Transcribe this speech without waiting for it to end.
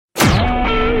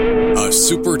a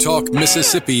Super Talk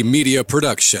Mississippi media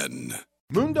production.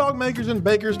 Moondog Makers and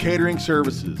Bakers Catering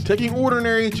Services, taking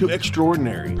ordinary to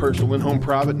extraordinary. Personal and home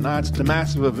private nights to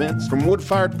massive events, from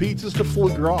wood-fired pizzas to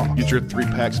foie gras. Get your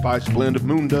 3-pack spice blend of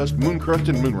moon dust, moon crust,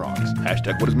 and moon rocks.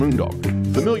 Hashtag what is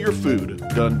Moondog? Familiar food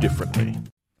done differently.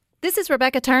 This is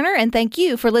Rebecca Turner, and thank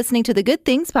you for listening to the Good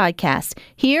Things Podcast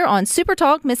here on Super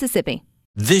Talk Mississippi.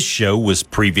 This show was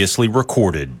previously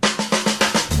recorded.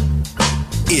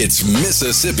 It's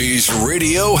Mississippi's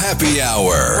Radio Happy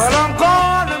Hour. Well, I'm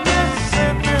going to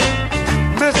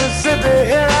Mississippi,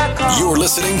 here I come. You're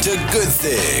listening to Good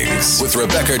Things with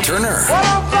Rebecca Turner. Well,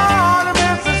 I'm going to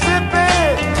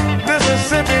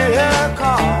Mississippi, here I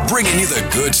come. Bringing you the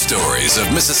good stories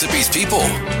of Mississippi's people,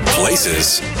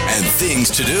 places, and things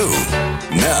to do.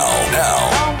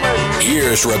 Now,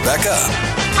 here's Rebecca.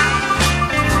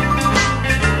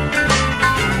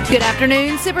 Good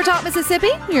afternoon, Super Talk Mississippi.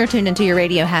 You're tuned into your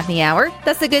Radio Happy Hour.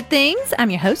 That's the Good Things. I'm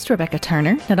your host, Rebecca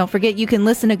Turner. Now, don't forget you can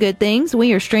listen to Good Things.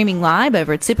 We are streaming live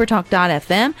over at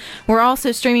supertalk.fm. We're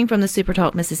also streaming from the Super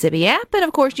Talk Mississippi app. And,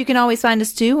 of course, you can always find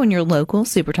us, too, on your local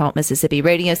Super Talk Mississippi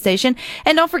radio station.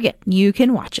 And don't forget, you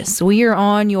can watch us. We are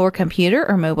on your computer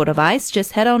or mobile device.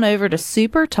 Just head on over to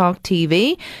Super Talk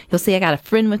TV. You'll see I got a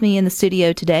friend with me in the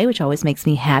studio today, which always makes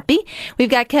me happy. We've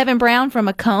got Kevin Brown from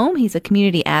Macomb. He's a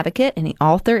community advocate and the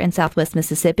author in Southwest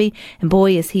Mississippi, and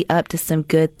boy, is he up to some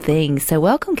good things. So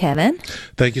welcome, Kevin.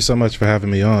 Thank you so much for having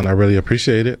me on. I really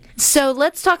appreciate it. So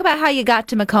let's talk about how you got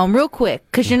to Macomb real quick,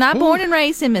 because you're not born and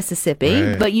raised in Mississippi,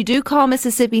 right, but you do call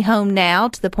Mississippi home now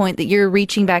to the point that you're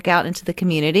reaching back out into the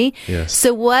community. Yes.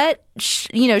 So what,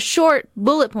 short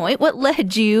bullet point, what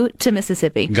led you to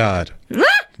Mississippi? God. Okay,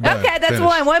 that's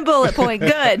Finish. one bullet point.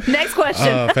 Good. Next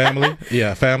question. Family.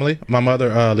 Yeah, family. My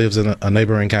mother lives in a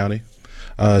neighboring county.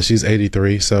 She's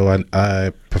 83, so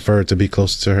I prefer to be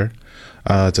closer to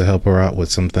her to help her out with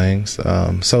some things.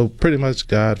 So pretty much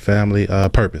God, family,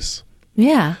 purpose.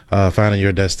 Yeah. Finding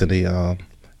your destiny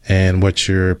and what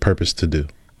your purpose to do.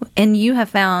 And you have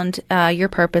found your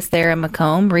purpose there in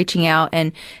Macomb, reaching out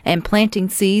and planting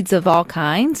seeds of all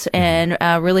kinds and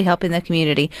really helping the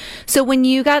community. So when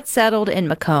you got settled in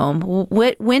Macomb,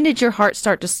 when did your heart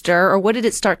start to stir, or what did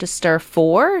it start to stir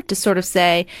for, to sort of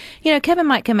say, Kevin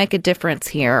can make a difference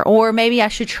here, or maybe I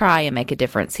should try and make a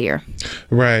difference here?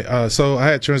 Right. So I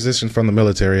had transitioned from the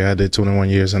military. I did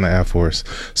 21 years in the Air Force.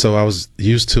 So I was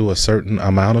used to a certain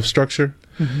amount of structure.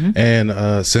 Mm-hmm.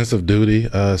 And sense of duty,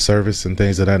 service, and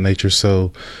things of that nature.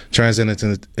 So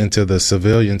transitioning into the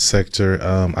civilian sector,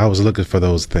 I was looking for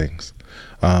those things.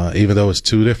 Even though it's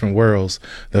two different worlds,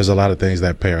 there's a lot of things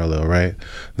that parallel, right?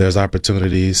 There's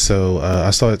opportunities. So I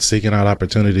started seeking out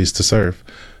opportunities to serve.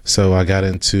 So I got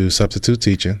into substitute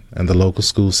teaching and the local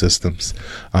school systems.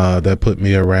 That put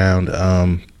me around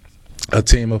a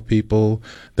team of people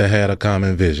that had a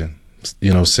common vision,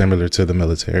 similar to the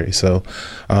military. So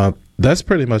that's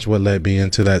pretty much what led me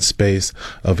into that space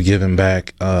of giving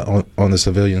back on the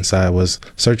civilian side, was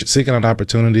seeking out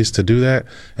opportunities to do that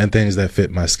and things that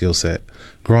fit my skill set.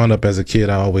 Growing up as a kid,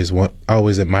 I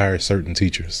always admired certain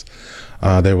teachers.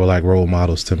 They were like role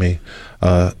models to me.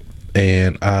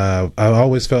 And I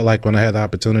always felt like when I had the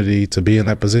opportunity to be in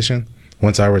that position,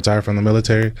 once I retired from the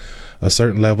military, a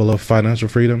certain level of financial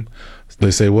freedom,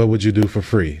 they say, what would you do for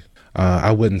free?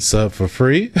 I wouldn't sub for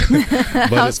free,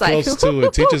 but it's close to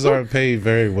it. Teachers aren't paid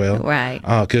very well. Right.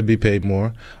 Could be paid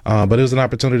more. But it was an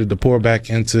opportunity to pour back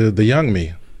into the young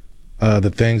me, the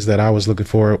things that I was looking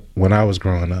for when I was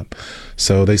growing up.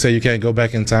 So they say you can't go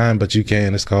back in time, but you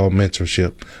can. It's called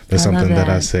mentorship. That's something that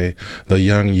I say. The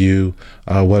young you,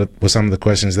 what were some of the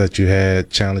questions that you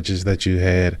had, challenges that you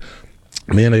had,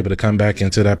 being able to come back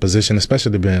into that position,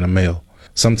 especially being a male.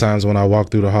 Sometimes when I walk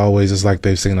through the hallways, it's like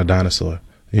they've seen a dinosaur.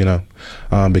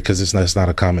 Because it's not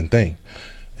a common thing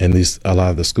in a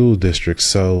lot of the school districts.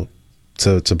 So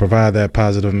to provide that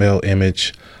positive male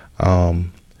image,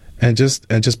 and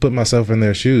just put myself in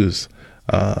their shoes.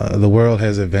 The world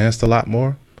has advanced a lot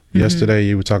more. Mm-hmm. Yesterday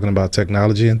you were talking about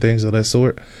technology and things of that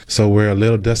sort. So we're a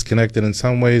little disconnected in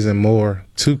some ways and more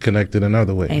too connected in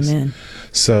other ways. Amen.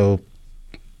 So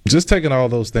just taking all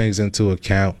those things into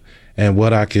account and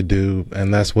what I could do,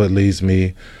 and that's what leads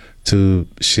me to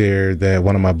share that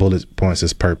one of my bullet points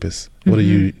is purpose. Mm-hmm. What are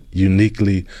you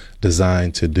uniquely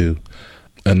designed to do?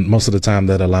 And most of the time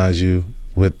that aligns you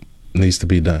with needs to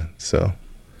be done. So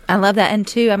I love that. And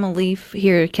two, I'm going to leave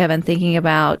here, Kevin, thinking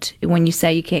about when you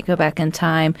say you can't go back in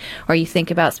time, or you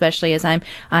think about, especially as I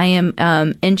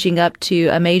am inching up to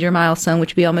a major milestone,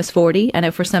 which would be almost 40. I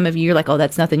know for some of you, you're like, oh,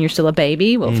 that's nothing. You're still a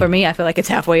baby. Well, for me, I feel like it's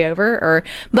halfway over.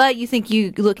 But you think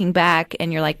you looking back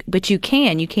and you're like, but you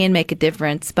can make a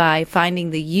difference by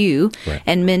finding the you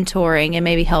and mentoring and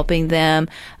maybe helping them,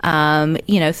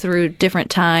 through different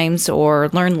times, or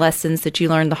learn lessons that you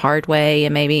learned the hard way,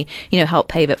 and maybe, help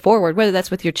pave it forward, whether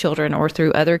that's with your children or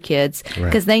through other kids,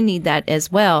 because they need that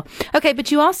as well. Okay,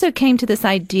 but you also came to this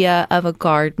idea of a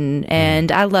garden,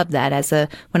 and I love that.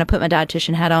 When I put my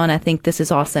dietitian hat on, I think this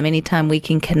is awesome. Anytime we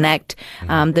can connect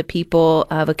the people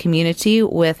of a community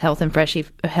with health and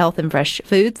fresh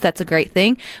foods, that's a great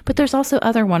thing. But there's also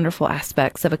other wonderful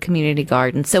aspects of a community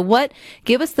garden. So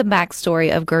give us the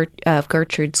backstory of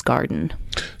Gertrude's Garden.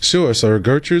 Sure. So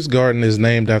Gertrude's Garden is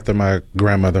named after my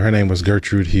grandmother. Her name was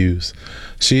Gertrude Hughes.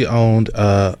 She owned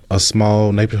a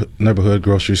small neighborhood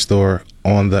grocery store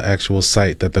on the actual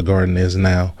site that the garden is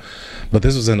now. But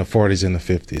this was in the 40s and the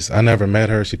 50s. I never met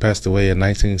her. She passed away in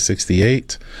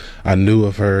 1968. I knew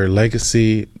of her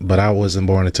legacy, but I wasn't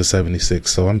born until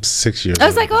 76, so I'm 6 years old. I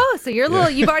was like, oh, so you're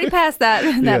you've already passed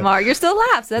that mark. You're still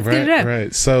alive, so that's good to know.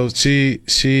 Right. So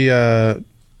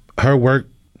her work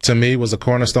to me was a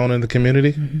cornerstone in the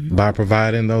community by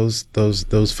providing those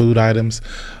food items,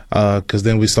 because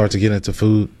then we start to get into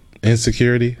food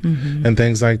insecurity and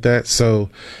things like that. So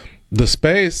the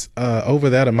space, over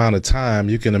that amount of time,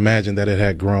 you can imagine that it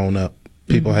had grown up.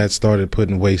 People had started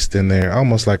putting waste in there,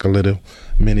 almost like a little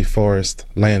mini forest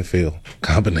landfill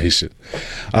combination.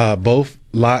 Both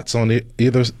lots on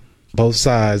both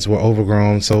sides were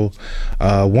overgrown. So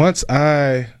once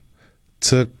I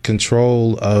took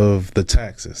control of the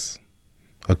taxes,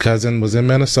 a cousin was in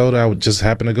Minnesota. I would just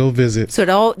happen to go visit.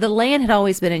 So the land had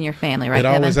always been in your family, right,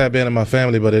 Kevin? It always had been in my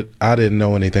family, but I didn't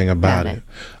know anything about it.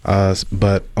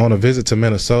 But on a visit to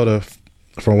Minnesota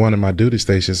for one of my duty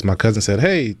stations, my cousin said,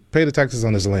 hey, pay the taxes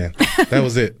on this land. That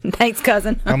was it. Thanks,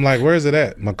 cousin. I'm like, where is it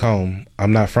at? Macomb.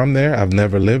 I'm not from there. I've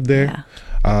never lived there.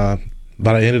 Yeah.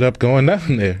 But I ended up going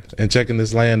down there and checking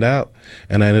this land out,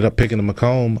 and I ended up picking the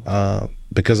Macomb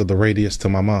because of the radius to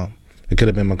my mom. It could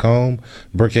have been Macomb,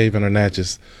 Brookhaven, or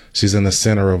Natchez. She's in the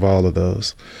center of all of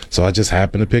those. So I just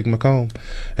happened to pick Macomb.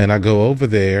 And I go over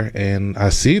there and I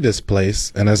see this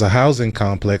place, and there's a housing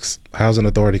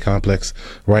authority complex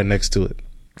right next to it.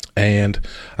 And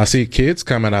I see kids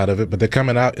coming out of it, but they're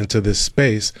coming out into this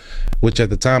space, which at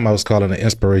the time I was calling an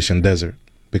inspiration desert,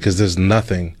 because there's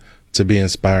nothing to be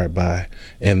inspired by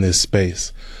in this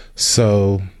space.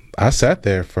 So I sat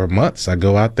there for months. I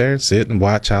go out there, sit and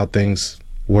watch how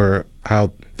the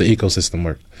ecosystem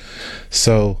worked.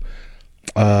 So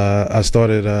I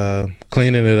started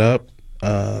cleaning it up,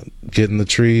 getting the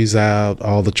trees out,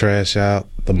 all the trash out,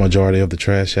 the majority of the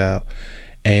trash out.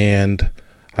 And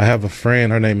I have a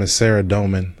friend, her name is Sarah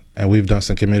Doman, and we've done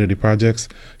some community projects.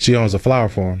 She owns a flower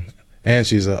farm, and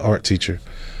she's an art teacher.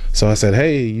 So I said,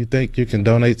 hey, you think you can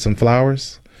donate some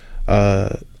flowers?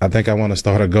 I think I want to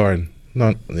start a garden.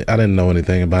 No, I didn't know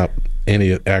anything about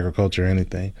any agriculture or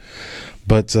anything.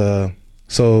 But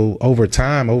so over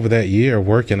time, over that year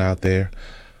working out there,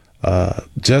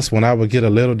 just when I would get a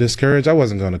little discouraged, I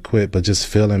wasn't going to quit, but just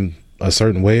feeling a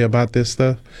certain way about this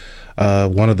stuff,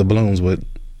 one of the blooms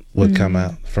would come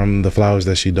out from the flowers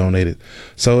that she donated.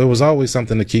 So it was always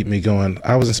something to keep me going.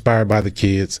 I was inspired by the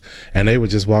kids, and they would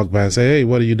just walk by and say, hey,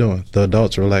 what are you doing? The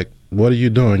adults were like, what are you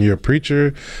doing? You're a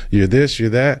preacher, you're this, you're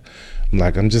that. I'm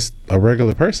like, I'm just a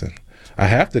regular person. I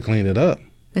have to clean it up.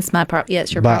 It's my property. Yeah,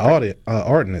 it's your property. By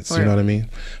ordinance, you know what I mean?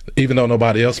 Even though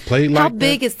nobody else played like that. How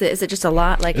big is this? Is it just a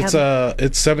lot? Like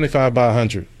it's 75 by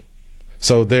 100.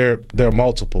 So they're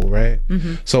multiple, right?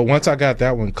 So once I got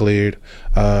that one cleared,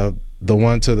 the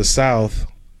one to the south,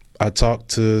 I talked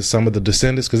to some of the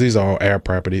descendants, because these are all heir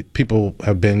property. People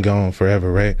have been gone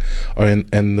forever, right?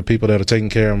 And the people that are taking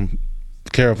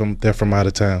care of them, they're from out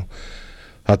of town.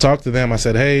 I talked to them. I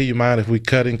said, hey, you mind if we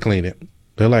cut and clean it?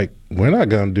 They're like, we're not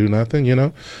going to do nothing, you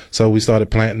know? So we started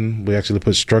planting. We actually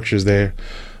put structures there.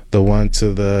 The one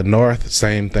to the north,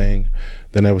 same thing.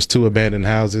 Then there was 2 abandoned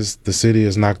houses. The city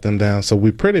has knocked them down. So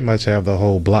we pretty much have the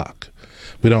whole block.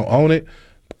 We don't own it.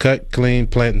 Cut, clean,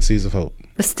 plant, and Seeds of Hope.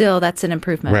 But still, that's an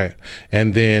improvement. Right.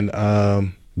 And then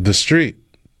the street,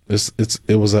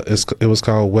 it was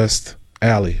called West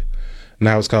Alley.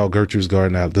 Now it's called Gertrude's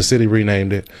Garden Alley. The city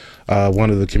renamed it.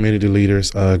 One of the community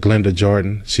leaders, Glenda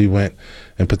Jordan, she went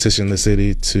and petitioned the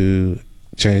city to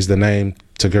change the name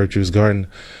to Gertrude's Garden,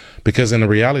 because in the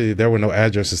reality, there were no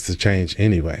addresses to change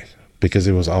anyway. because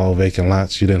it was all vacant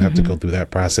lots. You didn't have to go through that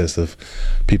process of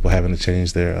people having to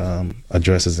change their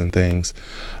addresses and things.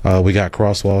 We got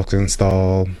crosswalks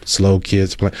installed, slow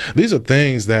kids playing. These are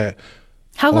things that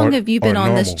How long have you been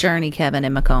on this normal. journey, Kevin,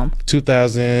 in Macomb?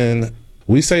 2000,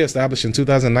 we say established in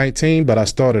 2019, but I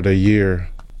started a year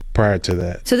prior to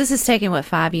that. So this has taken,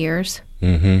 5 years?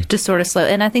 Just sort of slow.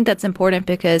 And I think that's important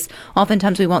because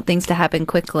oftentimes we want things to happen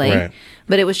quickly. Right.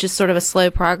 But it was just sort of a slow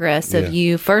progress of Yeah.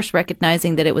 you first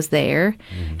recognizing that it was there,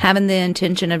 having the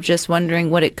intention of just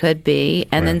wondering what it could be,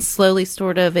 and then slowly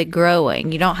sort of it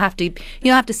growing. You don't have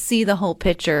to see the whole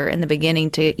picture in the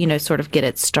beginning to, sort of get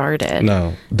it started.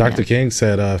 No, Dr. King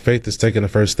said faith is taking the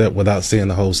first step without seeing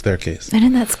the whole staircase.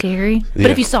 Isn't that scary? But Yeah.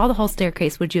 if you saw the whole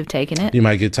staircase, would you have taken it? You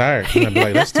might get tired. You might be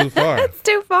like, that's too far. It's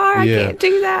too far. Yeah. I can't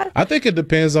do that. I think it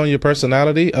depends on your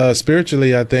personality.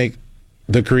 Spiritually, I think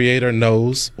the Creator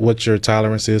knows what your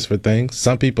tolerance is for things.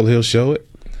 Some people, He'll show it.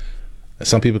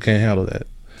 Some people can't handle that.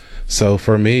 So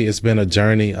for me, it's been a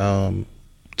journey,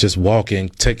 just walking,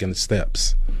 taking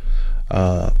steps.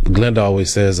 Glenda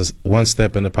always says one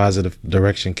step in a positive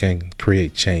direction can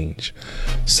create change.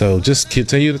 So just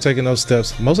continue to taking those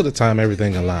steps. Most of the time,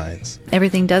 everything aligns.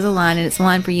 Everything does align, and it's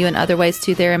aligned for you in other ways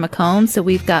too there in Macomb. So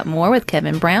we've got more with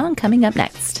Kevin Brown coming up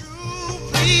next.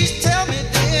 Please tell me,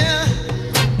 dear,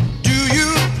 do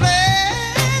you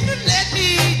plan to let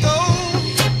me go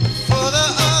for the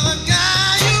other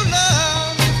guy you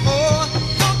loved before?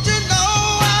 Don't you know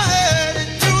I heard it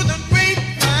through the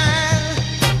grapevine?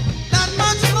 Not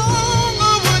much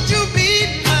longer would you be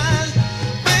mine,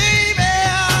 baby.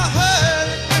 I heard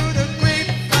it through the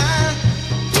grapevine.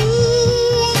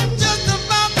 Ooh, I'm just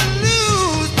about to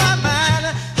lose my mind,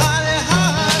 honey,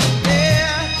 honey,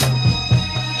 yeah.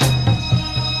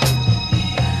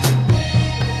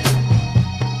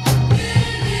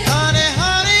 Honey,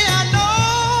 honey, I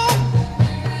know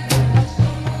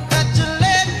that you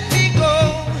let me go.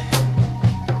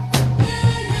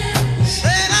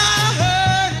 Said I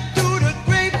heard it through the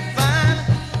grapevine.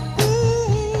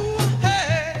 Ooh,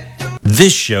 hey.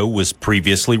 This show was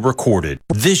previously recorded.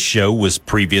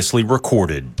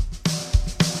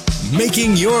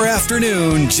 Making your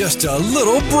afternoon just a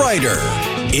little brighter.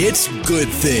 It's Good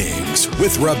Things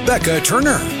with Rebecca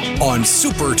Turner on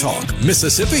Super Talk,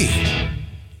 Mississippi.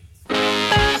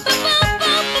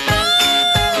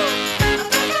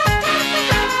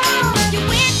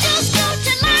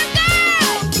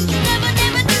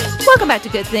 Welcome back to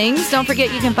Good Things. Don't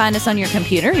forget you can find us on your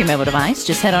computer, your mobile device.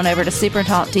 Just head on over to Super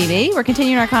Talk TV. We're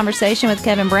continuing our conversation with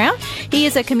Kevin Brown. He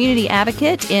is a community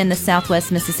advocate in the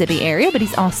Southwest Mississippi area, but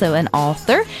he's also an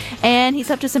author, and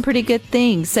he's up to some pretty good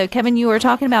things. So, Kevin, you were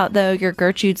talking about, though, your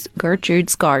Gertrude's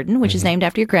Garden, which is named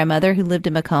after your grandmother who lived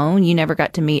in Macomb. You never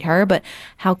got to meet her, but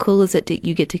how cool is it that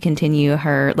you get to continue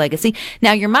her legacy?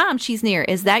 Now, your mom, she's near.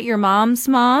 Is that your mom's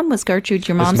mom? Was Gertrude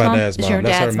your mom's That's my mom? dad's Is mom. your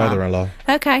That's her dad's mom? mother-in-law.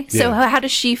 Okay. So Yeah. how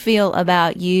does she feel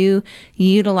about you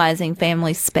utilizing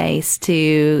family space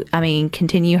to,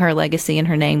 continue her legacy and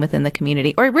her name within the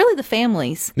community, or really the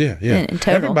families? Yeah. In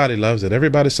total. Everybody loves it.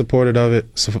 Everybody's supportive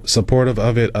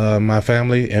of it. My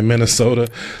family in Minnesota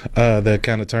that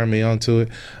kind of turned me on to it.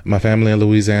 My family in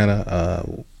Louisiana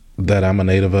that I'm a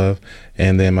native of,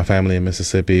 and then my family in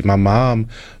Mississippi. My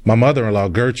mother-in-law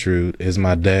Gertrude is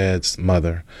my dad's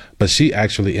mother, but she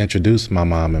actually introduced my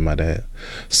mom and my dad.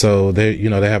 So they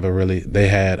had a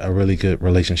really good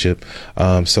relationship.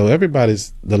 So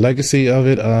the legacy of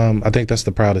it. I think that's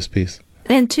the proudest piece.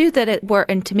 And two, that it work,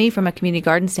 and to me, from a community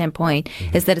garden standpoint,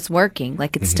 is that it's working.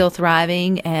 Like it's still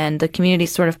thriving, and the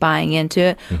community's sort of buying into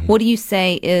it. What do you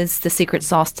say is the secret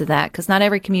sauce to that? Because not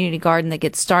every community garden that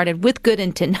gets started with good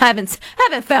intent. I haven't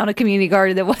found a community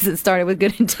garden that wasn't started with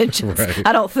good intentions. Right.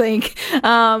 I don't think.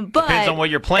 But Depends on what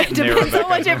you're planting there, depends on Rebecca.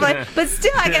 what you're planting. But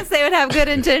still, I guess they would have good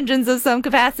intentions of some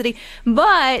capacity.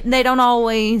 But they don't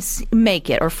always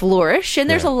make it or flourish. And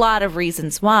there's a lot of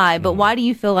reasons why. But why do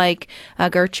you feel like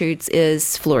Gertrude's is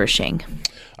flourishing?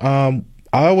 I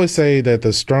always say that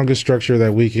the strongest structure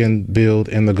that we can build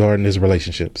in the garden is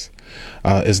relationships.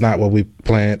 It's not what we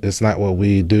plant. It's not what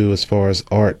we do as far as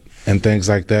art and things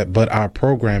like that. But our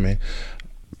programming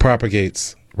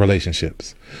propagates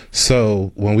relationships.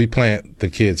 So when we plant, the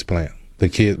kids plant. The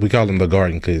kids, we call them the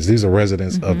garden kids. These are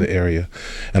residents of the area.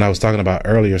 And I was talking about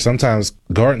earlier, sometimes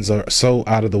gardens are so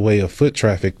out of the way of foot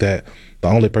traffic that the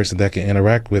only person that can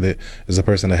interact with it is the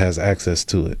person that has access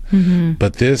to it.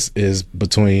 But this is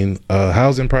between a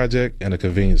housing project and a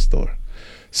convenience store.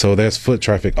 So there's foot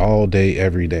traffic all day,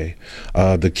 every day.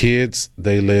 The kids,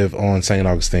 they live on St.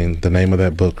 Augustine, the name of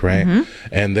that book, right?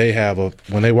 And they have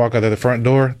when they walk out of the front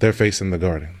door, they're facing the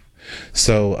garden.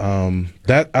 So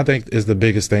that, I think, is the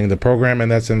biggest thing. The programming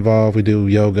that's involved, we do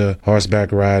yoga,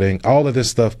 horseback riding, all of this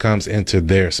stuff comes into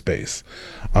their space.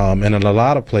 And in a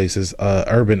lot of places,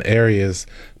 urban areas,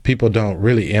 people don't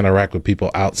really interact with people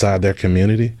outside their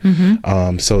community.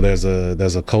 So there's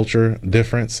a culture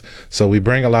difference. So we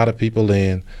bring a lot of people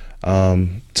in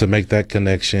to make that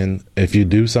connection. If you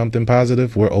do something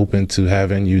positive, we're open to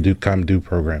having you come do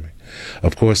programming.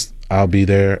 Of course, I'll be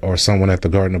there, or someone at the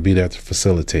garden will be there to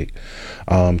facilitate,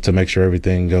 to make sure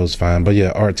everything goes fine. But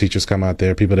yeah, art teachers come out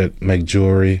there, people that make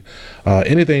jewelry,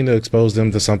 anything to expose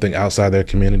them to something outside their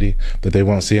community that they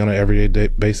won't see on an everyday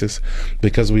basis,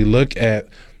 because we look at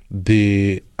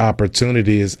the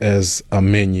opportunities as a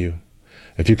menu.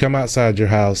 If you come outside your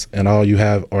house and all you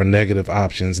have are negative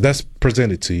options, that's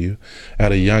presented to you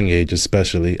at a young age,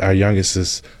 especially. Our youngest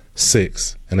is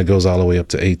 6, and it goes all the way up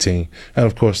to 18, and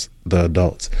of course the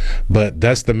adults. But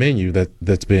that's the menu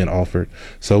that's being offered.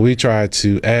 So we try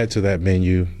to add to that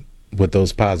menu with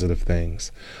those positive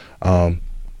things,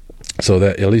 so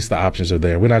that at least the options are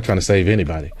there. We're not trying to save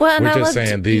anybody. Well, we're just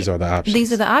saying these are the options.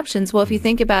 These are the options. Well, if you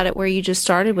think about it, where you just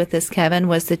started with this, Kevin,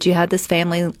 was that you had this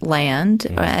family land,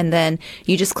 and then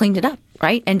you just cleaned it up,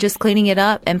 right? And just cleaning it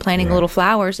up and planting little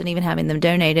flowers and even having them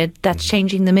donated, that's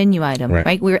changing the menu item,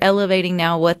 right? We're elevating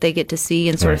now what they get to see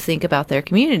and sort of think about their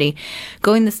community.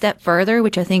 Going the step further,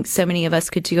 which I think so many of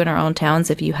us could do in our own towns,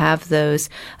 if you have those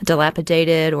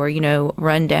dilapidated or,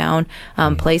 run down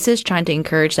places, trying to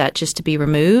encourage that just to be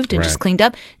removed and just cleaned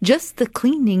up. Just the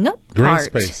cleaning up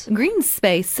part. Green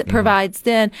space provides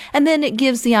then, and then it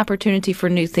gives the opportunity for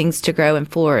new things to grow and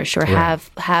flourish, or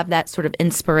have that sort of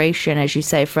inspiration, as you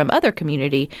say, from other community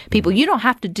people. You don't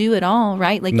have to do it all,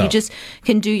 right? Like you just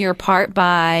can do your part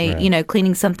by,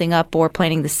 cleaning something up or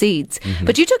planting the seeds.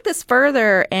 But you took this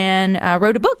further and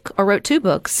wrote 2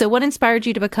 books. So what inspired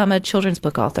you to become a children's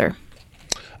book author?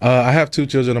 I have 2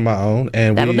 children of my own,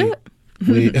 and That'll do it.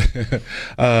 we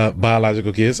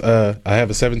biological kids. I have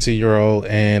a 17-year-old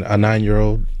and a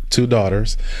 9-year-old, 2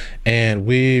 daughters, and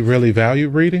we really value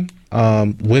reading.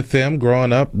 With them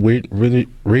growing up, we really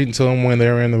reading to them when they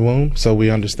were in the womb, so we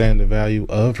understand the value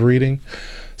of reading.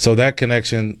 So that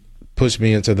connection pushed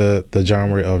me into the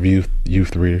genre of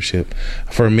youth readership.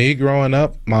 For me, growing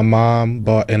up, my mom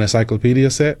bought an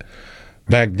encyclopedia set.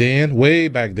 Way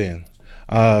back then,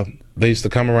 they used to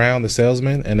come around, the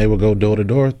salesmen, and they would go door to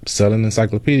door selling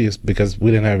encyclopedias, because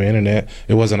we didn't have internet.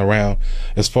 It wasn't around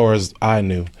as far as I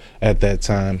knew at that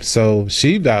time. So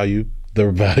she valued the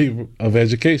value of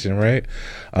education, right?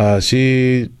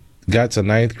 She got to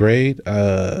 9th grade.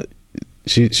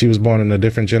 She was born in a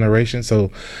different generation,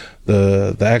 so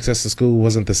the access to school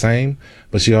wasn't the same,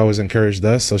 but she always encouraged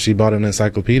us, so she bought an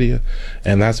encyclopedia,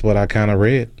 and that's what I kind of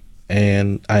read.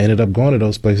 And I ended up going to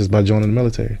those places by joining the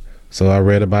military. So I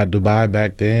read about Dubai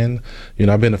back then.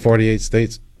 I've been to 48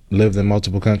 states, lived in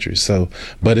multiple countries.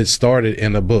 But it started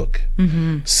in a book.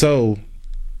 So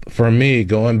for me,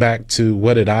 going back to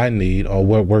what did I need or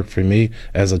what worked for me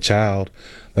as a child,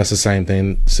 that's the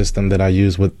same system that I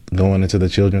use with going into the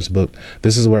children's book.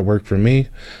 This is what worked for me.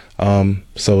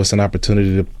 So it's an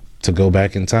opportunity to go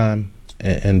back in time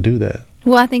and do that.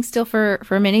 Well, I think still for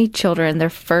many children, their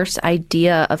first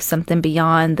idea of something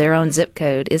beyond their own zip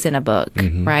code is in a book,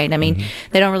 right? I mean,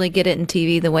 they don't really get it in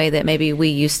TV the way that maybe we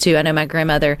used to. I know my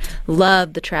grandmother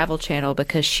loved the Travel Channel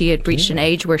because she had reached an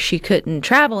age where she couldn't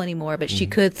travel anymore, but she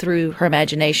could through her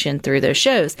imagination through those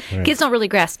shows. Kids don't really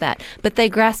grasp that, but they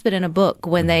grasp it in a book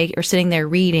when they are sitting there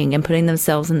reading and putting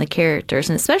themselves in the characters,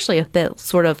 and especially if it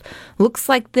sort of looks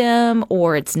like them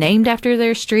or it's named after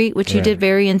their street, which you did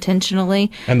very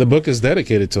intentionally. And the book is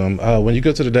dedicated to them. When you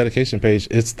go to the dedication page,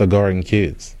 it's the Garden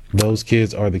Kids. Those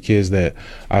kids are the kids that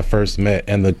I first met.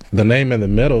 And the name in the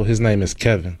middle, his name is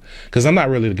Kevin. Because I'm not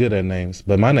really good at names,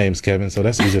 but my name's Kevin, so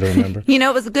that's easy to remember.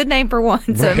 It was a good name for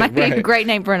one, so it might be a great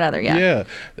name for another, Yeah,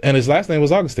 and his last name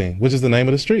was Augustine, which is the name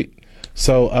of the street.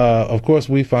 So, of course,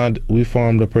 we formed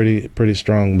a pretty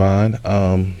strong bond,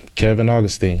 Kevin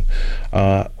Augustine.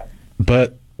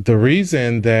 But the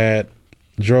reason that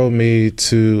drove me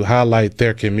to highlight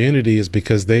their community is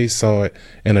because they saw it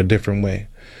in a different way.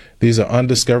 These are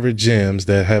undiscovered gems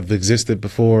that have existed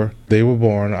before they were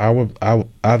born. I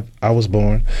was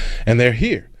born, and they're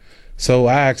here. So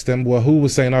I asked them, well, who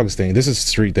was St. Augustine? This is the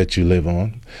street that you live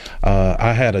on.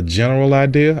 I had a general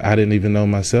idea. I didn't even know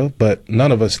myself, but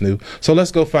none of us knew. So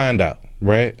let's go find out,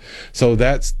 right? So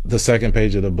that's the second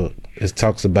page of the book. It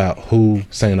talks about who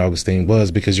St. Augustine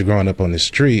was, because you're growing up on this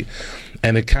street,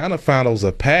 and it kind of follows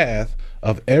a path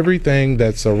of everything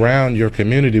that's around your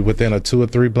community within a 2 or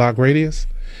 3 block radius,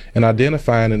 and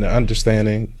identifying and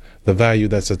understanding the value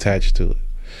that's attached to it.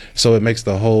 So it makes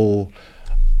the whole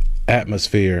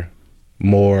atmosphere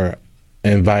more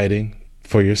inviting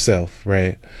for yourself,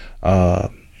 right?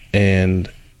 And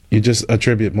you just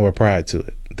attribute more pride to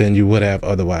it than you would have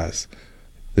otherwise.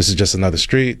 This is just another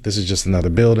street. This is just another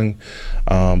building.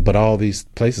 But all these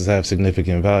places have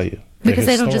significant value. Because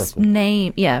they don't just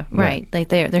name, right. Like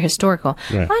they're historical.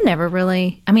 Right. I never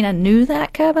really, I mean, I knew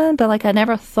that, Kevin, but like I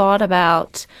never thought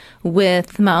about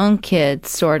with my own kids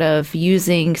sort of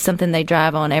using something they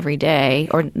drive on every day,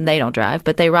 or they don't drive,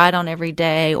 but they ride on every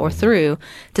day or through,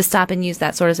 to stop and use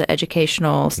that sort of as an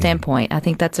educational standpoint. I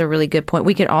think that's a really good point.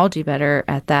 We could all do better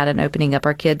at that and opening up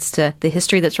our kids to the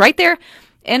history that's right there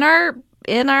in our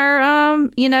in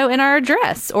our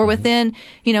address, or within,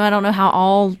 I don't know how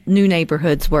all new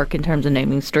neighborhoods work in terms of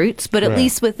naming streets, but at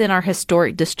least within our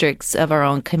historic districts of our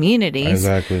own communities.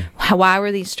 Exactly. Why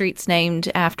were these streets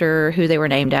named after who they were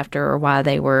named after, or why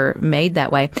they were made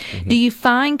that way? Mm-hmm. Do you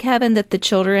find, Kevin, that the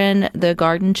children, the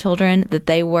Garden children, that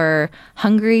they were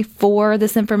hungry for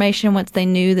this information once they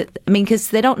knew that? I mean,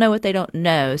 because they don't know what they don't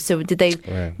know. So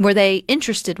were they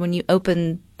interested when you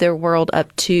opened their world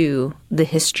up to the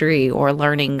history, or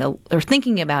learning or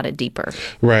thinking about it deeper?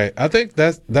 Right. I think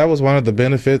that was one of the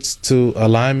benefits to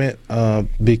alignment,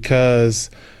 because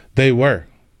they were.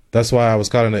 That's why I was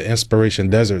calling it Inspiration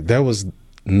Desert. There was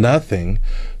nothing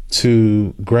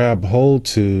to grab hold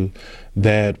to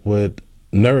that would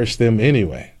nourish them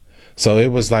anyway. So it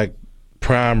was like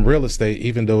prime real estate,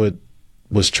 even though it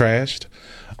was trashed,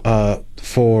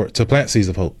 to plant seeds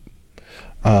of hope.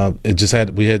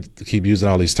 We had to keep using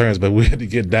all these terms, but we had to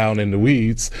get down in the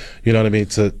weeds, you know what I mean,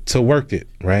 to work it,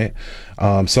 right?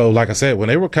 So like I said, when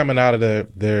they were coming out of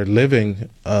their living,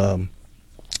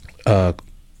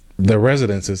 their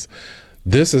residences,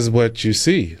 this is what you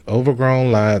see: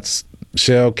 overgrown lots,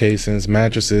 shell casings,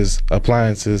 mattresses,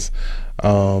 appliances,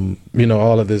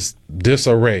 all of this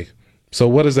disarray. So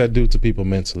what does that do to people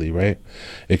mentally, right?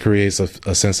 It creates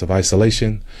a sense of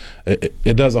isolation.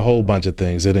 It does a whole bunch of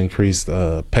things. It increased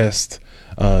pest,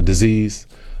 disease.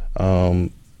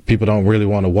 People don't really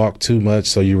want to walk too much,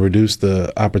 so you reduce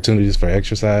the opportunities for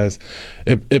exercise.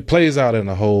 It plays out in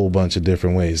a whole bunch of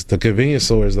different ways. The convenience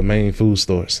store is the main food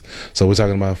source. So we're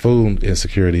talking about food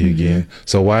insecurity again.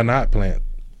 So why not plant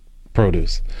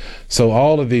produce? So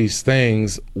all of these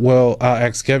things, I'll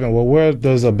ask Kevin, where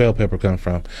does a bell pepper come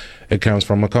from? It comes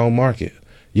from Macomb Market.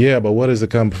 Yeah, but what does it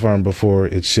come from before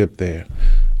it's shipped there?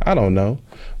 I don't know.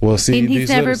 Well, see, and he's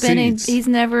never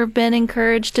been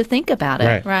encouraged to think about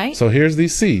it, right? So here's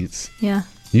these seeds. Yeah.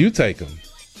 You take them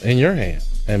in your hand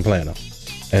and plant them,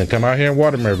 and come out here and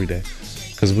water them every day,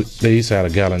 because they used to have a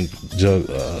gallon jug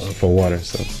for water.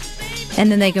 So.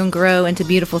 And then they can grow into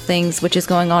beautiful things, which is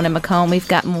going on in Macomb. We've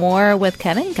got more with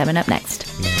Kevin coming up next.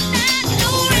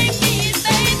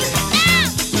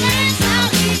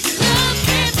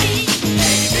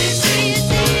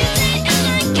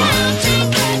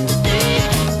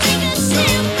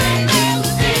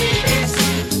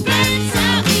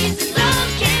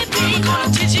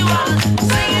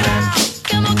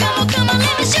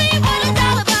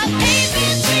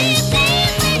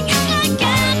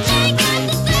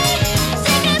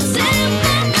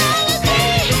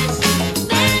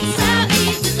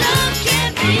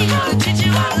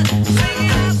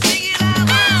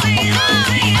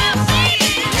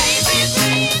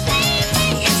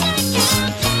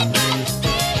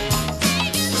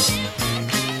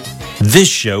 This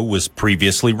show was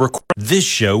previously recorded.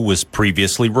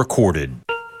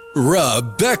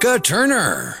 Rebecca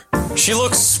Turner. She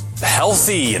looks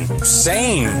healthy and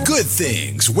sane. Good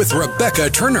Things with Rebecca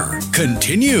Turner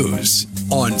continues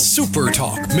on Super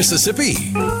Talk Mississippi.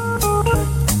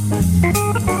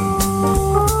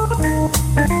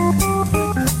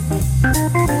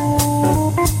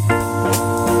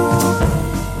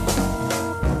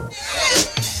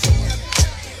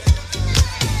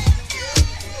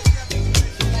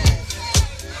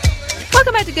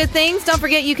 Good Things. Don't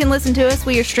forget you can listen to us.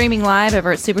 We are streaming live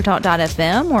over at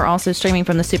supertalk.fm. We're also streaming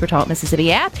from the Supertalk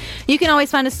Mississippi app. You can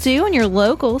always find us too on your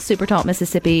local Supertalk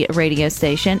Mississippi radio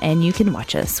station, and you can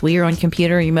watch us. We are on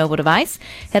computer or your mobile device.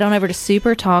 Head on over to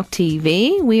Supertalk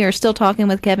TV. We are still talking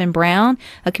with Kevin Brown,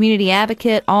 a community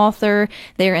advocate, author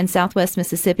there in Southwest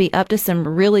Mississippi, up to some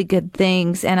really good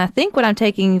things. And I think what I'm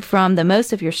taking from the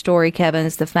most of your story, Kevin,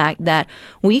 is the fact that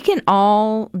we can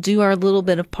all do our little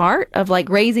bit of part of like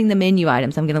raising the menu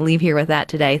items. I'm going to leave here with that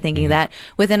today, thinking that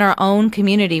within our own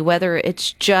community, whether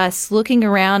it's just looking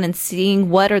around and seeing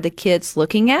what are the kids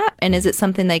looking at, and is it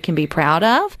something they can be proud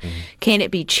of? Can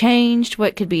it be changed?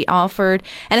 What could be offered?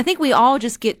 And I think we all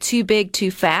just get too big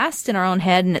too fast in our own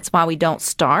head, and it's why we don't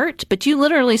start. But you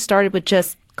literally started with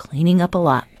just cleaning up a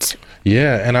lot.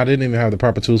 Yeah, and I didn't even have the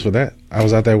proper tools for that. I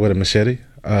was out there with a machete,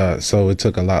 so it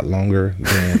took a lot longer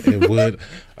than it would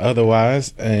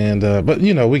otherwise. And but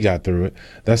you know, we got through it.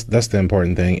 That's the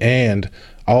important thing. And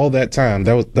all that time,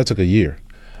 that took a year,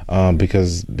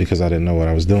 because I didn't know what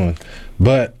I was doing,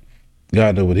 but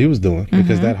God knew what He was doing,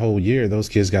 because that whole year, those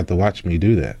kids got to watch me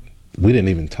do that. We didn't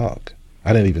even talk.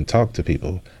 I didn't even talk to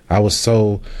people. I was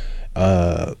so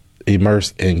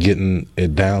immersed in getting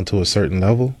it down to a certain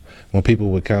level. When people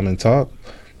would come and talk,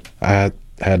 I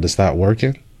had to stop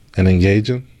working and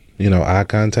engaging, you know, eye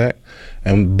contact.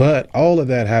 But all of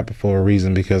that happened for a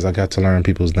reason, because I got to learn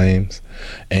people's names.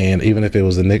 And even if it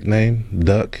was a nickname,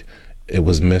 Duck, it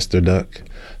was Mr. Duck.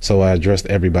 So I addressed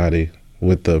everybody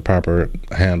with the proper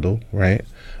handle, right?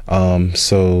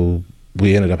 So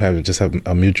we ended up having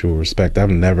a mutual respect. I've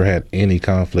never had any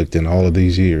conflict in all of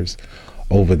these years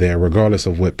over there, regardless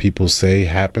of what people say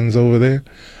happens over there.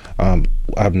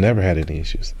 I've never had any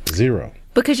issues. Zero.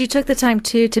 Because you took the time,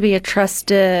 too, to be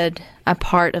a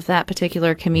part of that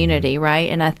particular community, right?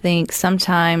 And I think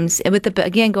sometimes,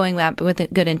 again, going back with the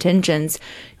good intentions,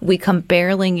 we come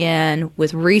barreling in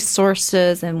with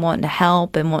resources and wanting to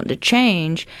help and wanting to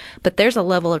change, but there's a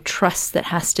level of trust that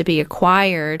has to be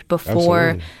acquired before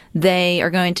Absolutely. they are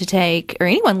going to take, or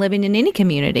anyone living in any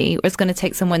community is going to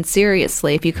take someone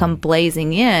seriously if you come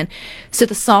blazing in. So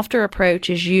the softer approach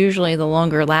is usually the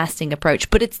longer lasting approach,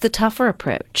 but it's the tougher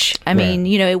approach. I mean,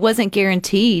 you know, it wasn't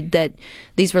guaranteed that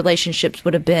these relationships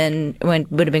would have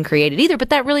been created either, but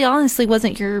that really honestly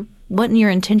wasn't your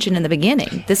intention in the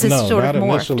beginning. This is sort of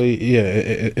morphed. Initially, yeah,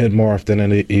 it morphed and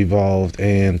then it evolved,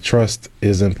 and trust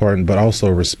is important, but also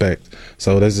respect.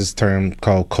 So there's this term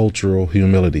called cultural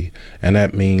humility, and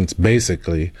that means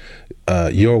basically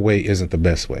your way isn't the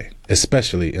best way,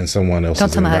 especially in someone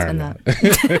else's environment. Don't tell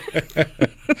my husband that.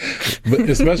 But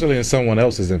especially in someone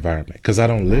else's environment, because I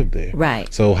don't live there.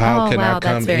 Right. So how can I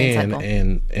come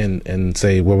in and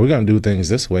say, well, we're going to do things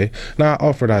this way? Now, I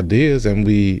offered ideas, and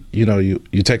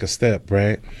you take a step,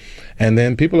 right? And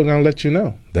then people are going to let you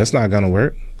know, that's not going to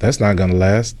work. That's not going to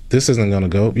last. This isn't going to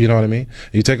go. You know what I mean?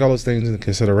 You take all those things into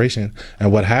consideration,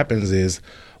 and what happens is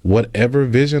whatever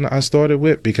vision I started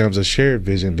with becomes a shared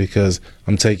vision, because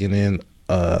I'm taking in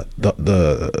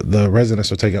the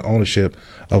residents are taking ownership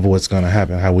of what's going to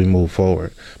happen, how we move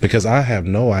forward. Because I have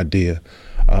no idea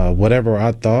whatever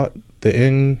I thought the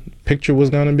end picture was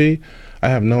going to be. I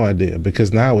have no idea,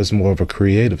 because now it's more of a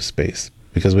creative space,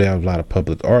 because we have a lot of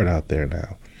public art out there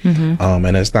now,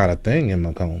 and it's not a thing in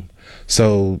Macomb.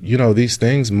 So, you know, these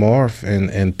things morph,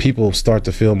 and people start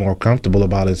to feel more comfortable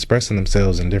about expressing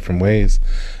themselves in different ways.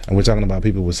 And we're talking about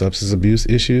people with substance abuse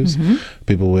issues,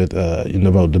 people with,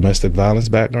 domestic violence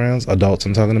backgrounds, adults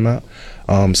I'm talking about.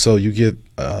 So you get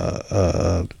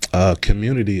a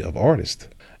community of artists,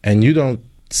 and you don't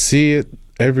see it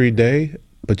every day,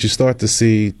 but you start to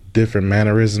see different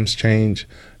mannerisms change.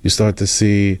 You start to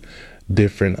see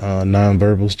different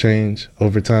nonverbals change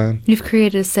over time. You've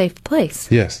created a safe place.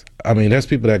 Yes. I mean, there's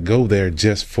people that go there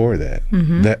just for that.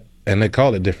 And they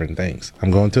call it different things. I'm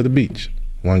going to the beach.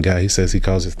 One guy, he says he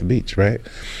calls it the beach, right?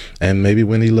 And maybe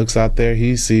when he looks out there,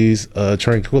 he sees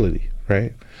tranquility,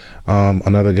 right?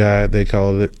 Another guy, they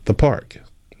call it the park.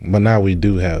 But now we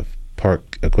do have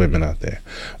park equipment out there.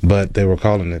 But they were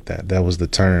calling it that. That was the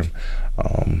term.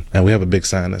 And we have a big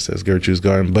sign that says Gertrude's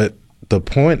Garden. But the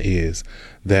point is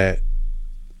that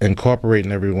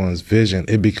incorporating everyone's vision,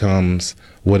 it becomes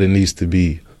what it needs to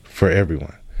be for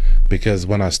everyone. Because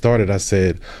when I started, I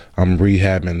said, I'm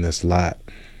rehabbing this lot.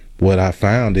 What I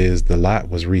found is the lot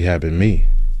was rehabbing me.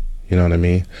 You know what I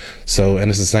mean? So, and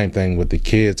it's the same thing with the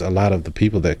kids. A lot of the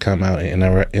people that come out and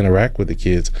interact with the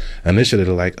kids, initially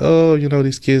they're like, oh, you know,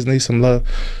 these kids need some love.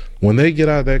 When they get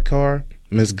out of that car,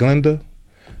 Miss Glenda,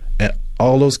 and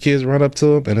all those kids run up to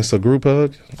them, and it's a group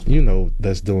hug, you know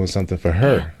that's doing something for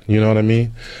her. You know what I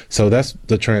mean? So that's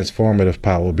the transformative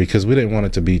power, because we didn't want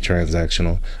it to be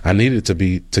transactional. I needed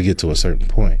it to get to a certain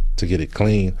point, to get it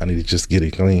clean. I needed to just get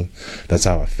it clean. That's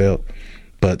how I felt.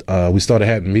 But we started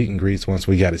having meet and greets once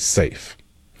we got it safe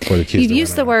for the kids. You've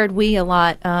used the word we a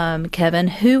lot, Kevin.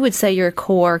 Who would say your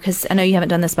core, because I know you haven't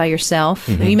done this by yourself.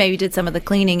 You maybe did some of the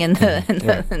cleaning and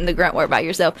the grunt work by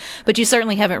yourself, but you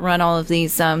certainly haven't run all of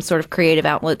these sort of creative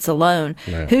outlets alone.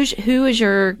 Right. Who is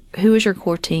your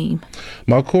core team?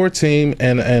 My core team,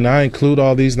 and I include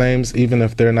all these names even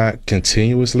if they're not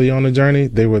continuously on the journey,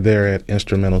 they were there at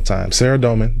instrumental time. Sarah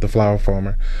Doman, the flower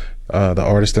farmer, the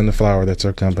artist in the flower, that's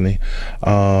her company.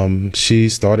 She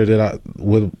started it out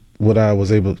with what I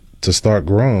was able to start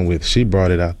growing with. She brought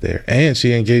it out there, and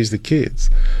she engaged the kids,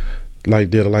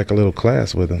 did a little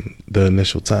class with them the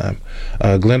initial time.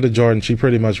 Glenda Jordan, she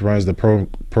pretty much runs the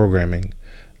programming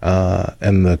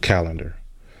and the calendar.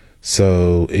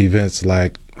 So events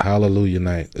like Hallelujah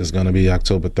Night is going to be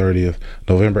October 30th.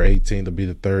 November 18th will be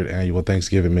the third annual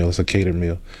Thanksgiving meal. It's a catered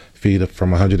meal. Feed from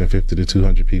 150 to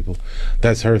 200 people.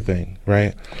 That's her thing,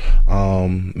 right?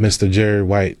 Mr. Jerry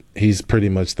White, he's pretty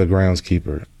much the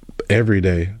groundskeeper. Every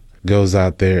day goes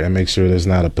out there and makes sure there's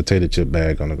not a potato chip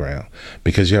bag on the ground,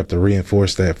 because you have to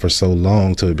reinforce that for so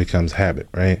long till it becomes habit,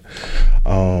 right?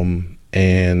 I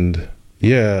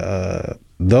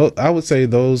would say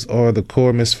those are the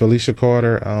core. Miss Felicia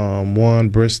Carter,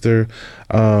 Juan Brister,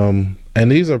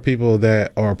 and these are people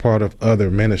that are part of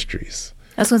other ministries.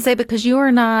 I was going to say, because you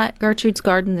are not, Gertrude's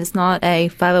Garden is not a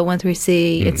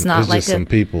 501c. It's not it's like just some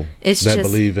people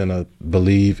that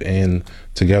believe in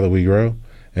Together We Grow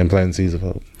and planting seeds of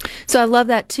hope. So I love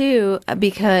that too,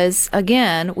 because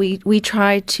again, we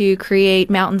try to create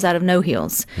mountains out of no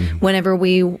hills. Whenever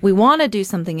we want to do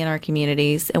something in our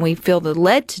communities and we feel the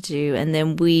led to do, and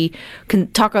then we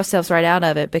can talk ourselves right out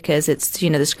of it because it's,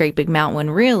 this great big mountain, when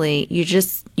really you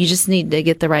just need to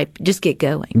get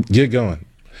going. Get going.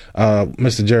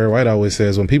 Mr. Jerry White always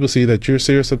says, when people see that you're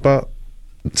serious about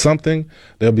something,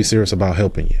 they'll be serious about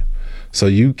helping you. So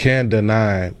you can't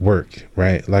deny work,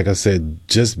 right? Like I said,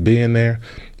 just being there,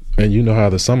 and you know how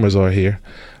the summers are here,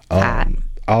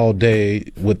 all day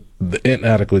with the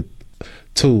inadequate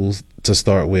tools to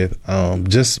start with.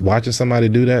 Just watching somebody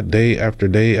do that day after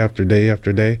day after day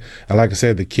after day. And like I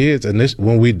said, the kids,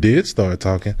 when we did start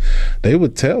talking, they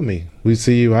would tell me, we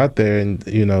see you out there and,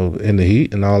 in the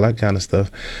heat and all that kind of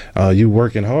stuff. You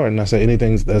working hard. And I say,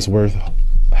 anything that's worth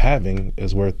having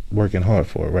is worth working hard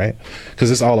for, right?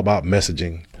 Because it's all about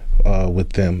messaging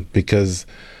with them, because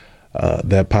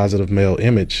that positive male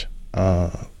image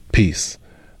piece,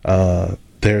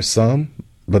 there's some,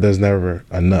 but there's never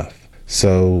enough.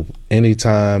 So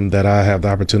anytime that I have the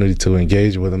opportunity to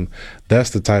engage with them,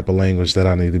 that's the type of language that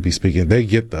I need to be speaking. They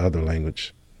get the other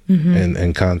language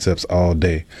and concepts all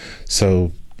day.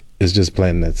 So it's just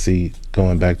planting that seed,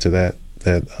 going back to that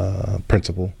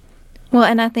principle. Well,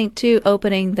 and I think, too,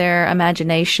 opening their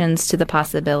imaginations to the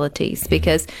possibilities,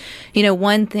 because,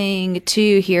 one thing,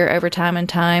 too, here over time and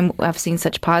time, I've seen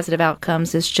such positive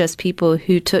outcomes is just people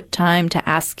who took time to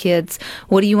ask kids,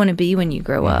 what do you want to be when you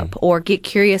grow up? Or get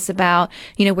curious about,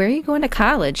 where are you going to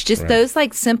college? Just those,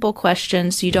 simple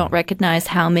questions. You don't recognize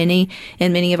how many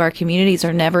in many of our communities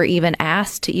are never even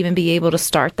asked to even be able to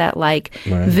start that,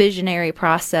 visionary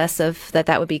process of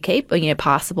that would be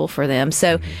possible for them.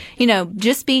 So,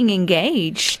 just being engaged.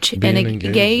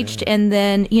 Engaged, and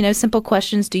then simple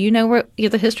questions. Do you know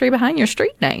the history behind your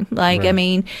street name?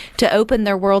 To open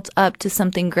their worlds up to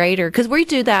something greater, because we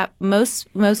do that. Most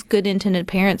good intended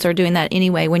parents are doing that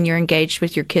anyway when you're engaged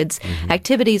with your kids'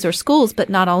 activities or schools, but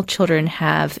not all children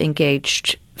have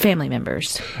engaged family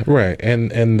members. Right,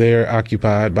 and they're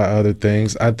occupied by other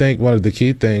things. I think one of the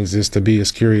key things is to be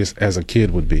as curious as a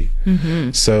kid would be.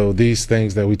 So these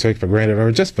things that we take for granted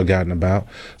are just forgotten about.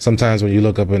 Sometimes when you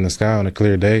look up in the sky on a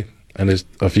clear day and there's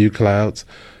a few clouds,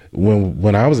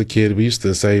 when I was a kid, we used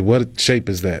to say, what shape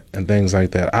is that? And things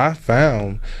like that. I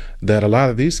found that a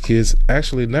lot of these kids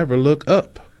actually never look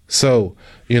up. So,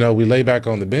 we lay back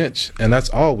on the bench and that's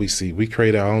all we see. We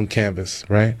create our own canvas,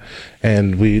 right?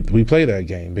 And we play that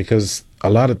game, because a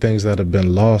lot of things that have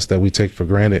been lost that we take for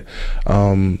granted,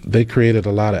 they created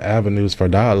a lot of avenues for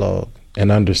dialogue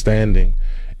and understanding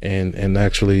and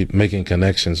actually making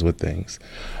connections with things.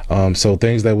 So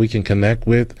things that we can connect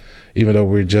with, even though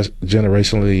we're just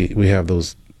generationally, we have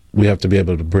to be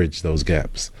able to bridge those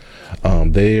gaps.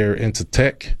 They are into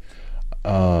tech.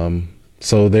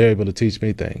 So they're able to teach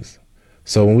me things.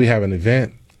 So when we have an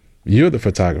event, you're the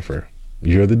photographer,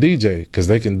 you're the DJ, because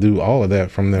they can do all of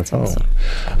that from their phone.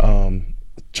 Awesome.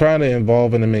 Trying to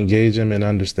involve them, engage them, and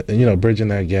understand, bridging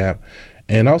that gap,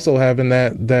 and also having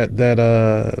that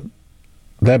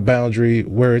boundary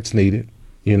where it's needed,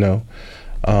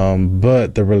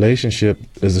 But the relationship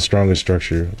is the strongest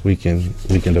structure we can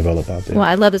develop out there. Well,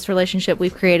 I love this relationship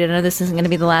we've created. I know this isn't going to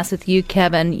be the last with you,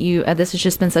 Kevin. This has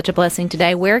just been such a blessing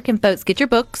today. Where can folks get your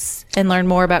books and learn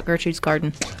more about Gertrude's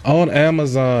Garden? On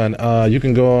Amazon. You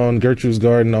can go on Gertrude's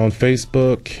Garden on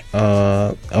Facebook,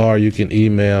 or you can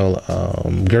email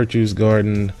Gertrude's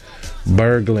Garden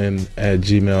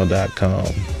Berglund@gmail.com.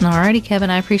 All righty, Kevin.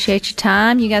 I appreciate your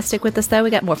time. You guys stick with us, though. We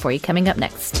got more for you coming up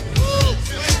next.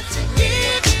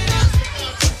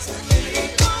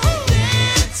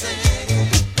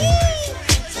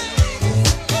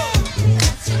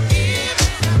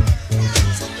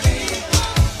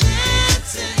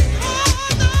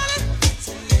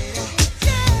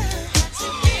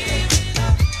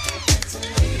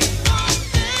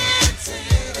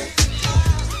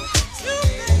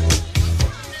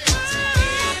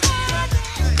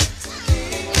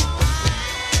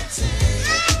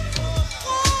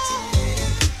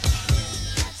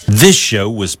 This show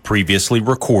was previously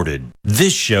recorded.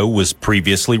 This show was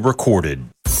previously recorded.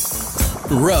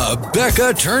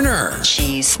 Rebecca Turner.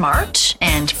 She's smart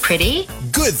and pretty.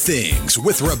 Good Things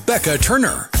with Rebecca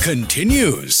Turner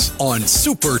continues on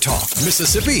Super Talk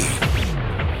Mississippi.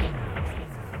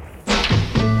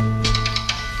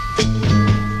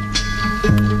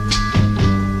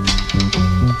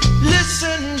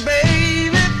 Listen,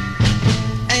 baby,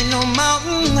 ain't no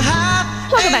mountain high.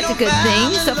 Welcome back to Good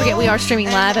Things. Don't forget we are streaming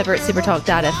live over at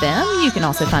supertalk.fm. You can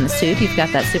also find us too if you've got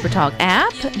that Supertalk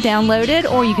app downloaded,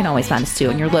 or you can always find us too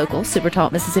on your local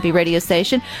Supertalk Mississippi radio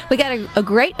station. We got a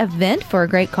great event for a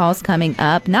great cause coming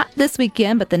up, not this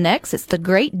weekend, but the next. It's the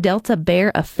Great Delta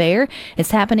Bear Affair.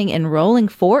 It's happening in Rolling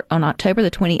Fork on October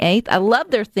the 28th. I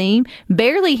love their theme,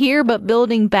 barely here, but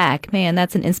building back. Man,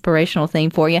 that's an inspirational theme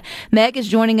for you. Meg is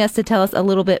joining us to tell us a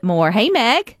little bit more. Hey,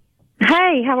 Meg.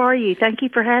 Hey, how are you? Thank you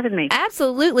for having me.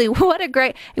 Absolutely. What a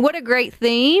great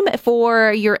theme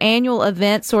for your annual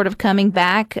event sort of coming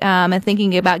back and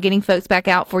thinking about getting folks back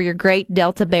out for your Great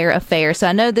Delta Bear Affair. So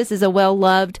I know this is a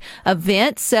well-loved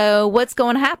event. So what's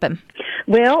going to happen?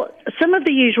 Well, some of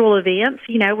the usual events,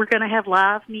 we're going to have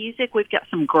live music. We've got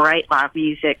some great live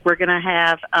music. We're going to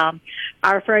have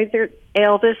our favorite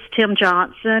Elvis, Tim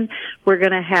Johnson. We're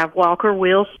going to have Walker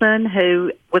Wilson,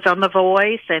 who was on The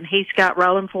Voice, and he's got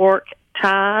Rolling Fork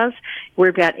ties.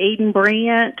 We've got Eden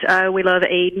Brent. We love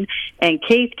Eden. And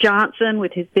Keith Johnson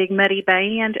with his Big Muddy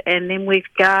Band. And then we've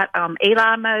got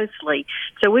Eli Mosley.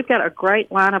 So we've got a great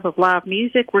lineup of live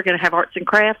music. We're going to have arts and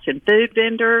crafts and food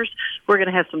vendors. We're going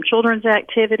to have some children's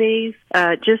activities.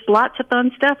 Just lots of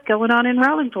fun stuff going on in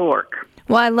Rolling Fork.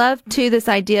 Well, I love, too, this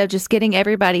idea of just getting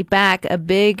everybody back, a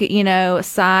big,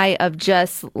 sigh of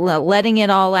just letting it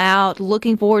all out,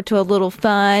 looking forward to a little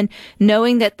fun,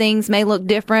 knowing that things may look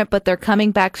different, but they're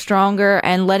coming back stronger,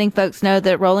 and letting folks know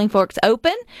that Rolling Fork's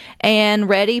open and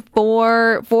ready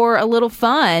for a little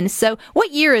fun. So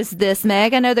what year is this,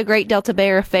 Meg? I know the Great Delta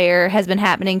Bear Affair has been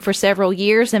happening for several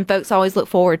years, and folks always look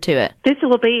forward to it. This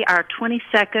will be our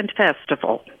 22nd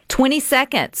festival.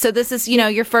 22nd. So this is,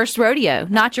 your first rodeo.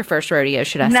 Not your first rodeo,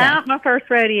 should I say? Not my first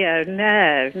rodeo.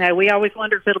 No. We always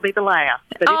wonder if it'll be the last,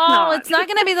 but it's not. It's not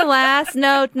going to be the last.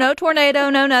 No tornado,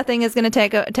 no nothing is going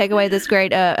to take away this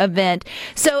great event.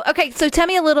 So, okay, so tell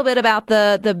me a little bit about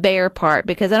the bear part,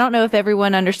 because I don't know if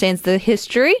everyone understands the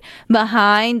history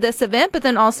behind this event, but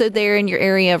then also there in your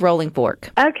area of Rolling Fork.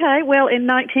 Okay, well, in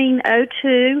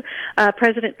 1902,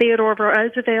 President Theodore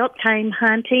Roosevelt came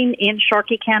hunting in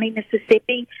Sharkey County,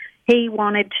 Mississippi. He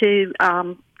wanted to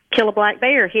kill a black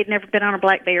bear. He had never been on a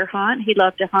black bear hunt. He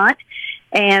loved to hunt.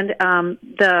 And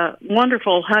the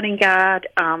wonderful hunting guide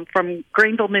from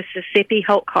Greenville, Mississippi,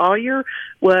 Holt Collier,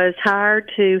 was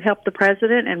hired to help the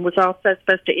president and was also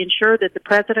supposed to ensure that the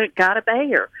president got a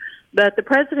bear. But the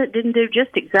president didn't do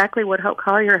just exactly what Holt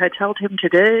Collier had told him to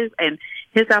do, and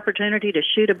his opportunity to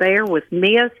shoot a bear was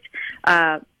missed.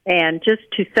 And just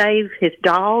to save his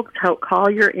dogs, Holt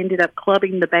Collier ended up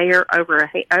clubbing the bear over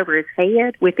his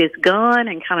head with his gun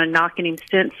and kind of knocking him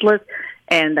senseless.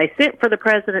 And they sent for the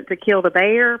president to kill the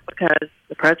bear because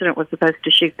the president was supposed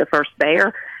to shoot the first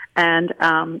bear. And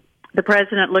the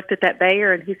president looked at that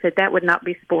bear and he said that would not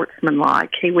be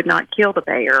sportsmanlike. He would not kill the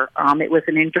bear. It was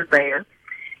an injured bear.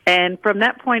 And from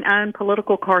that point on,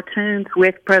 political cartoons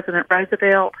with President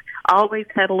Roosevelt always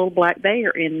had a little black bear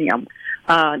in them.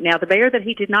 Now, the bear that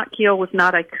he did not kill was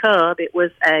not a cub. It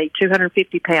was a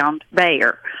 250-pound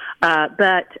bear.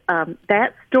 But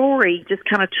that story just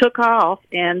kind of took off,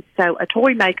 and so a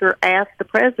toy maker asked the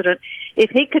president if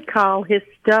he could call his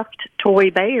stuffed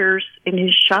toy bears in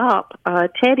his shop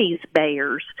Teddy's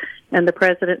Bears. And the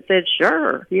president said,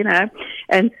 sure,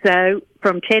 And so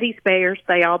from Teddy's Bears,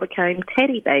 they all became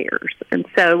teddy bears. And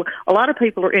so a lot of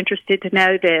people are interested to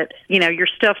know that, your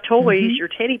stuffed toys, your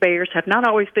teddy bears, have not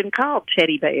always been called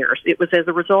teddy bears. It was as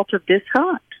a result of this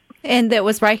hunt. And that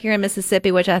was right here in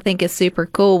Mississippi, which I think is super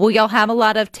cool. Will y'all have a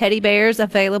lot of teddy bears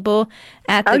available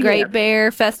at the Great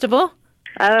Bear Festival?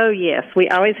 Oh, yes. We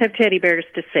always have teddy bears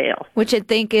to sell. Which I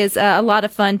think is a lot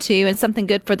of fun, too, and something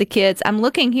good for the kids. I'm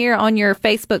looking here on your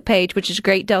Facebook page, which is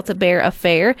Great Delta Bear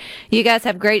Affair. You guys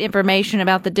have great information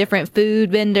about the different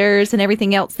food vendors and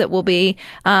everything else that will be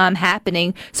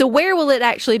happening. So where will it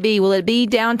actually be? Will it be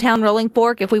downtown Rolling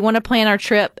Fork? If we want to plan our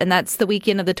trip, and that's the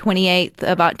weekend of the 28th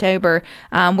of October,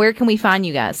 where can we find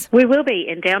you guys? We will be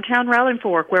in downtown Rolling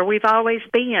Fork, where we've always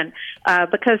been,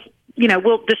 because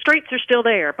the streets are still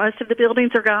there. Most of the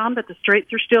buildings are gone, but the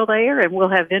streets are still there, and we'll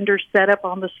have vendors set up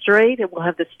on the street, and we'll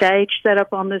have the stage set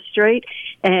up on the street,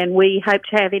 and we hope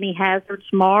to have any hazards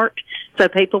marked so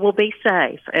people will be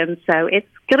safe. And so it's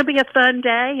going to be a fun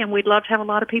day, and we'd love to have a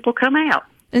lot of people come out.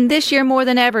 And this year more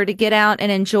than ever to get out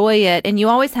and enjoy it. And you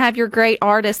always have your great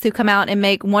artists who come out and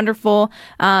make wonderful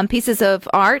pieces of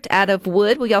art out of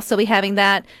wood. Will you also be having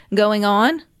that going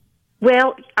on?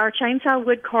 Well, our chainsaw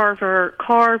wood carver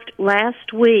carved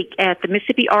last week at the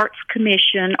Mississippi Arts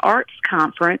Commission Arts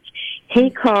Conference. He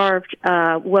carved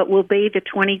what will be the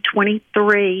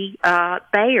 2023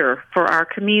 bear for our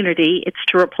community. It's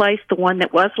to replace the one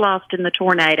that was lost in the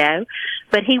tornado.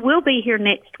 But he will be here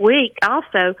next week.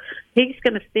 Also, he's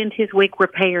going to spend his week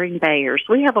repairing bears.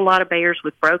 We have a lot of bears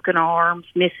with broken arms,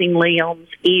 missing limbs,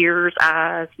 ears,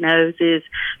 eyes, noses,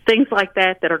 things like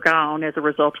that are gone as a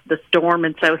result of the storm.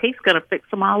 And so he's going to fix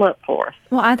them all up for us.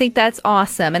 Well, I think that's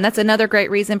awesome. And that's another great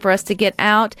reason for us to get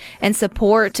out and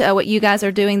support what you guys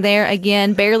are doing there.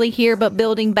 Again, barely here, but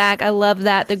building back. I love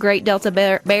that. The Great Delta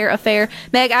Bear Affair.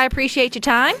 Meg, I appreciate your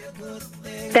time.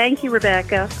 Thank you,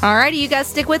 Rebecca. All righty, you guys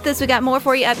stick with us. We got more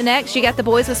for you up next. You got the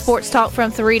boys with Sports Talk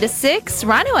from 3 to 6.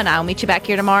 Rhino and I will meet you back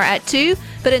here tomorrow at 2.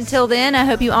 But until then, I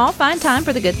hope you all find time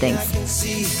for the good things. I can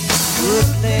see good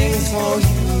things for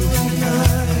you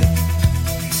tonight.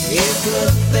 Yeah,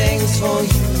 good things for you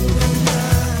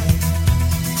tonight.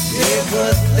 Yeah,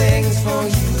 good things for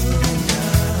you tonight.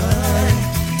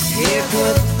 Yeah,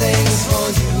 good things for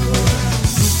you.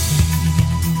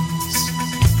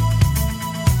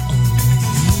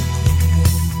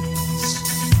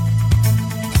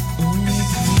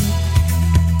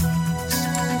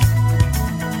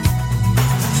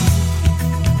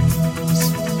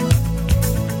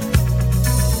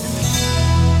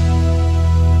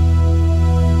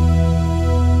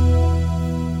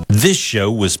 This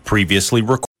show was previously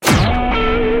recorded.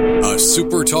 A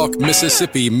SuperTalk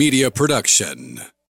Mississippi media production.